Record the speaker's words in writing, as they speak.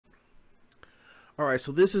All right,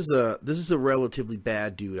 so this is a relatively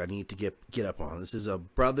bad dude. I need to get up on. This is a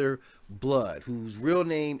brother Blood, whose real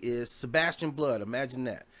name is Sebastian Blood. Imagine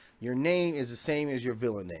that. Your name is the same as your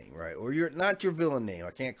villain name, right? Or you're not your villain name.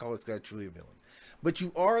 I can't call this guy truly a villain. But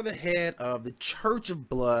you are the head of the Church of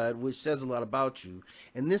Blood, which says a lot about you.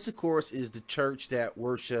 And this, of course, is the church that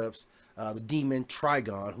worships the demon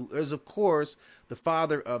Trigon, who is, of course, the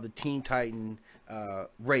father of the Teen Titan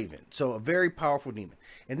Raven. So a very powerful demon.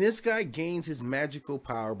 And this guy gains his magical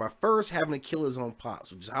power by first having to kill his own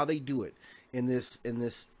pops, which is how they do it in this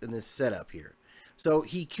setup here. So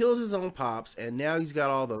he kills his own pops, and now he's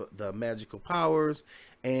got all the magical powers,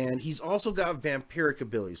 and he's also got vampiric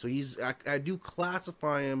ability. So I do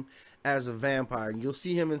classify him as a vampire, and you'll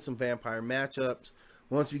see him in some vampire matchups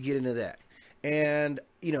once we get into that. And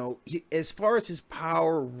as far as his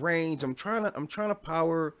power range, I'm trying to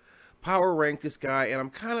power rank this guy, and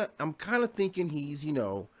I'm kind of thinking he's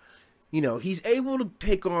able to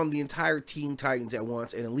take on the entire Teen Titans at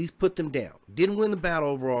once and at least put them down. Didn't win the battle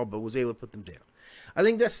overall, but was able to put them down. I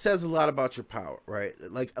think that says a lot about your power, right?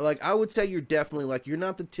 Like I would say you're definitely you're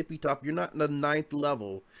not the tippy top, you're not in the ninth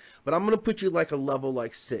level, but I'm gonna put you like a level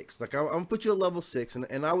like 6. I'm gonna put you a level 6,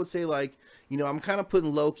 and I would say I'm kind of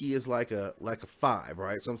putting Loki as like a 5,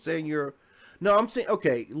 right? So I'm saying I'm saying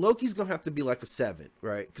okay, Loki's gonna have to be like a 7,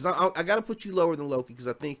 right? Because I gotta put you lower than Loki because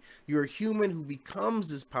I think you're a human who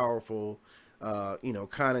becomes this powerful,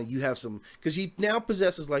 kind of you have some because he now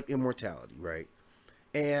possesses like immortality, right?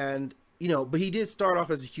 And but he did start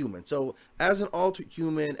off as a human. So as an altered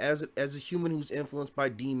human, as a human who's influenced by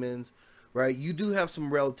demons, right? You do have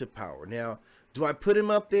some relative power. Now, do I put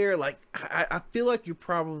him up there? Like I feel like you're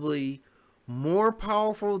probably more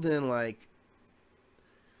powerful than like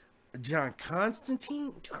John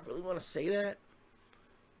Constantine. Do I really want to say that?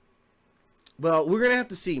 Well, we're gonna have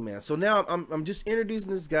to see, man. So now I'm just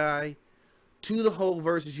introducing this guy to the whole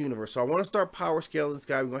versus universe. So I want to start power scaling this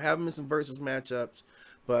guy. We're gonna have him in some versus matchups.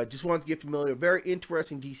 But just wanted to get familiar. Very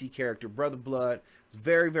interesting DC character, Brother Blood. It's a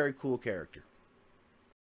very, very cool character.